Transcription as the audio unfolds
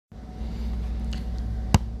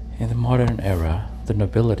In the modern era, the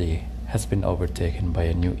nobility has been overtaken by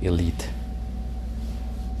a new elite,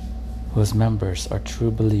 whose members are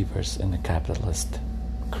true believers in the capitalist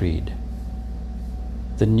creed.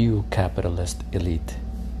 The new capitalist elite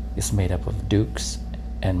is made up of dukes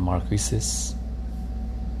and marquises,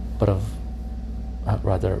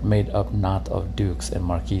 made up not of dukes and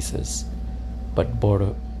marquises, but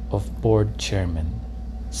board chairmen,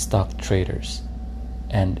 stock traders,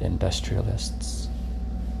 and industrialists.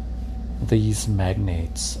 These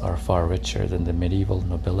magnates are far richer than the medieval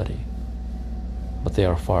nobility, but they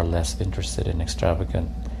are far less interested in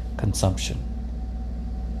extravagant consumption,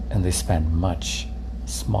 and they spend much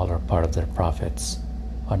smaller part of their profits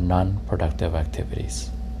on non-productive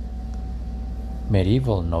activities.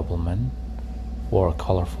 Medieval noblemen wore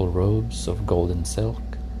colorful robes of gold and silk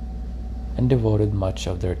and devoted much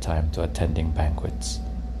of their time to attending banquets,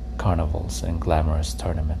 carnivals, and glamorous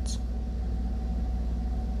tournaments.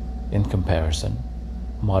 In comparison,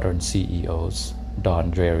 modern CEOs don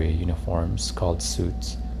dreary uniforms called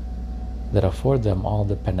suits that afford them all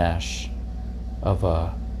the panache of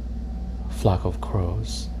a flock of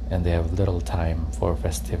crows, and they have little time for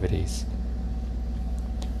festivities.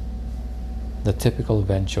 The typical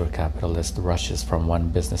venture capitalist rushes from one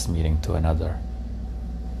business meeting to another,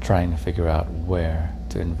 trying to figure out where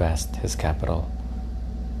to invest his capital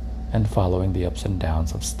and following the ups and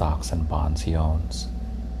downs of stocks and bonds he owns.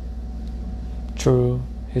 True,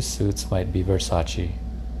 his suits might be Versace,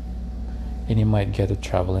 and he might get to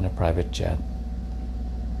travel in a private jet,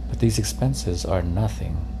 but these expenses are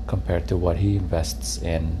nothing compared to what he invests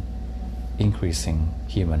in increasing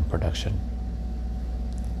human production.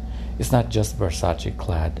 It's not just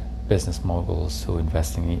Versace-clad business moguls who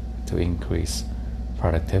invest to increase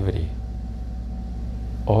productivity.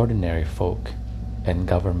 Ordinary folk and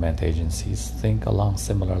government agencies think along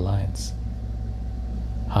similar lines.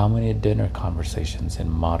 How many dinner conversations in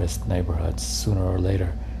modest neighborhoods sooner or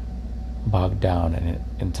later bog down in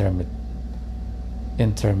an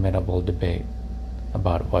interminable debate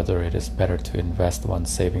about whether it is better to invest one's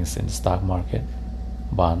savings in the stock market,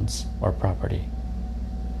 bonds, or property.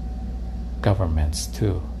 Governments,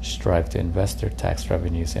 too, strive to invest their tax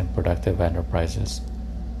revenues in productive enterprises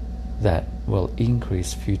that will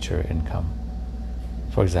increase future income.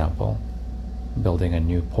 For example, building a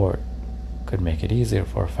new port could make it easier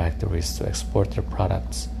for factories to export their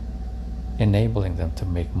products, enabling them to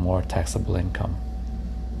make more taxable income,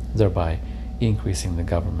 thereby increasing the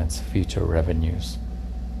government's future revenues.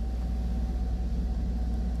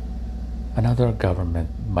 Another government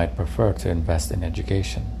might prefer to invest in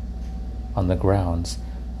education on the grounds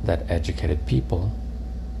that educated people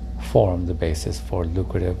form the basis for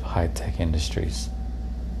lucrative high-tech industries,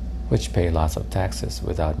 which pay lots of taxes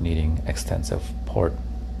without needing extensive port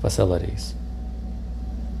facilities.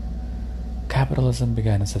 Capitalism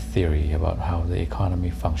began as a theory about how the economy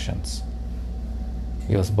functions.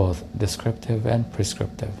 It was both descriptive and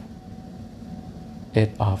prescriptive.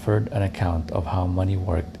 It offered an account of how money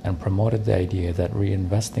worked and promoted the idea that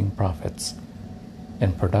reinvesting profits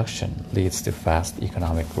in production leads to fast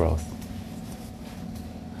economic growth.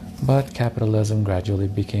 But capitalism gradually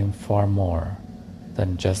became far more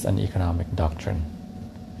than just an economic doctrine.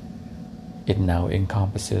 It now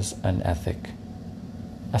encompasses an ethic,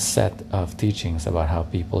 a set of teachings about how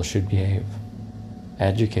people should behave,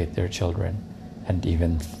 educate their children, and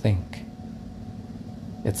even think.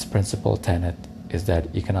 Its principal tenet is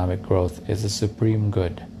that economic growth is the supreme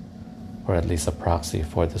good, or at least a proxy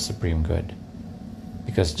for the supreme good,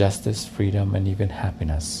 because justice, freedom, and even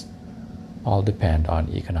happiness all depend on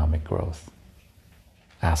economic growth.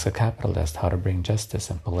 Ask a capitalist how to bring justice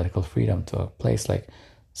and political freedom to a place like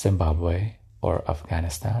Zimbabwe or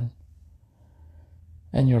Afghanistan,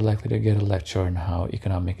 and you're likely to get a lecture on how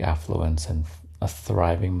economic affluence and a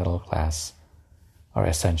thriving middle class are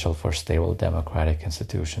essential for stable democratic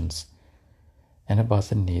institutions, and about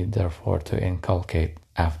the need, therefore, to inculcate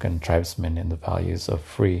Afghan tribesmen in the values of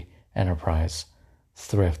free enterprise,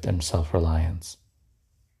 thrift, and self-reliance.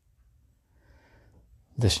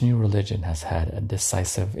 This new religion has had a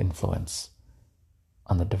decisive influence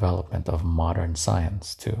on the development of modern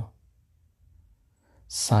science, too.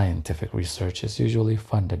 Scientific research is usually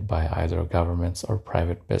funded by either governments or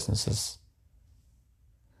private businesses.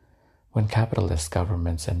 When capitalist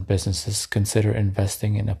governments and businesses consider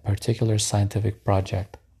investing in a particular scientific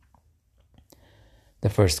project, the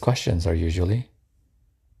first questions are usually,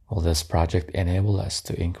 will this project enable us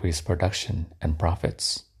to increase production and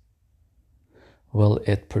profits? Will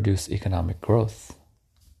it produce economic growth?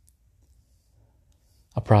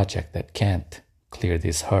 A project that can't clear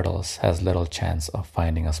these hurdles has little chance of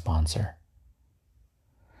finding a sponsor.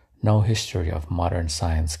 no history of modern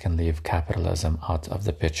science can leave capitalism out of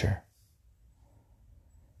the picture.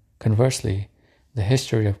 Conversely, the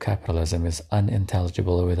history of capitalism is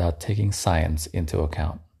unintelligible without taking science into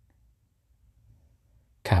account.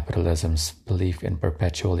 Capitalism's belief in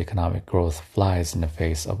perpetual economic growth flies in the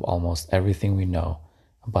face of almost everything we know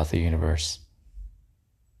about the universe.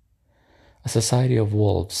 A society of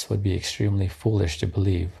wolves would be extremely foolish to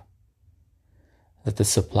believe that the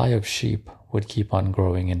supply of sheep would keep on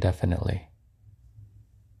growing indefinitely.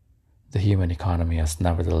 The human economy has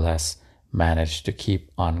nevertheless managed to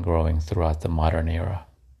keep on growing throughout the modern era,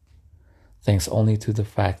 thanks only to the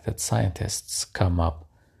fact that scientists come up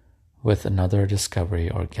with another discovery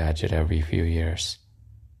or gadget every few years,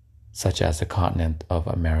 such as the continent of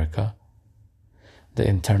America, the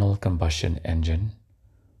internal combustion engine,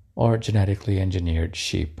 or genetically engineered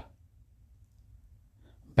sheep.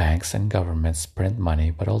 Banks and governments print money,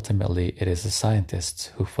 but ultimately it is the scientists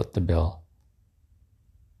who foot the bill.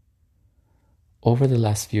 Over the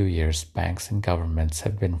last few years, banks and governments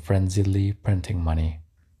have been frenziedly printing money.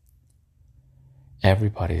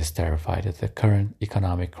 Everybody is terrified that the current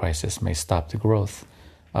economic crisis may stop the growth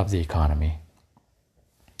of the economy.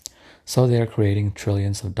 So they are creating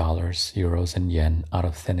trillions of dollars, euros, and yen out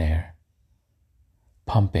of thin air,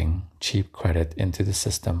 pumping cheap credit into the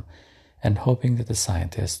system and hoping that the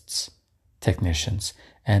scientists, technicians,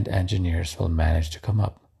 and engineers will manage to come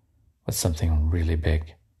up with something really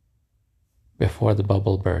big before the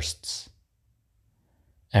bubble bursts.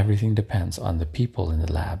 Everything depends on the people in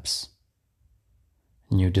the labs.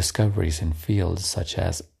 New discoveries in fields such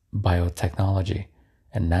as biotechnology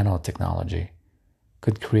and nanotechnology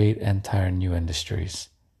could create entire new industries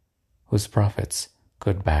whose profits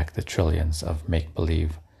could back the trillions of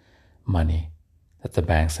make-believe money that the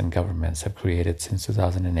banks and governments have created since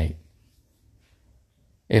 2008.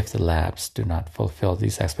 If the labs do not fulfill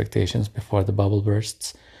these expectations before the bubble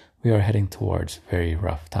bursts, we are heading towards very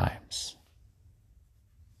rough times.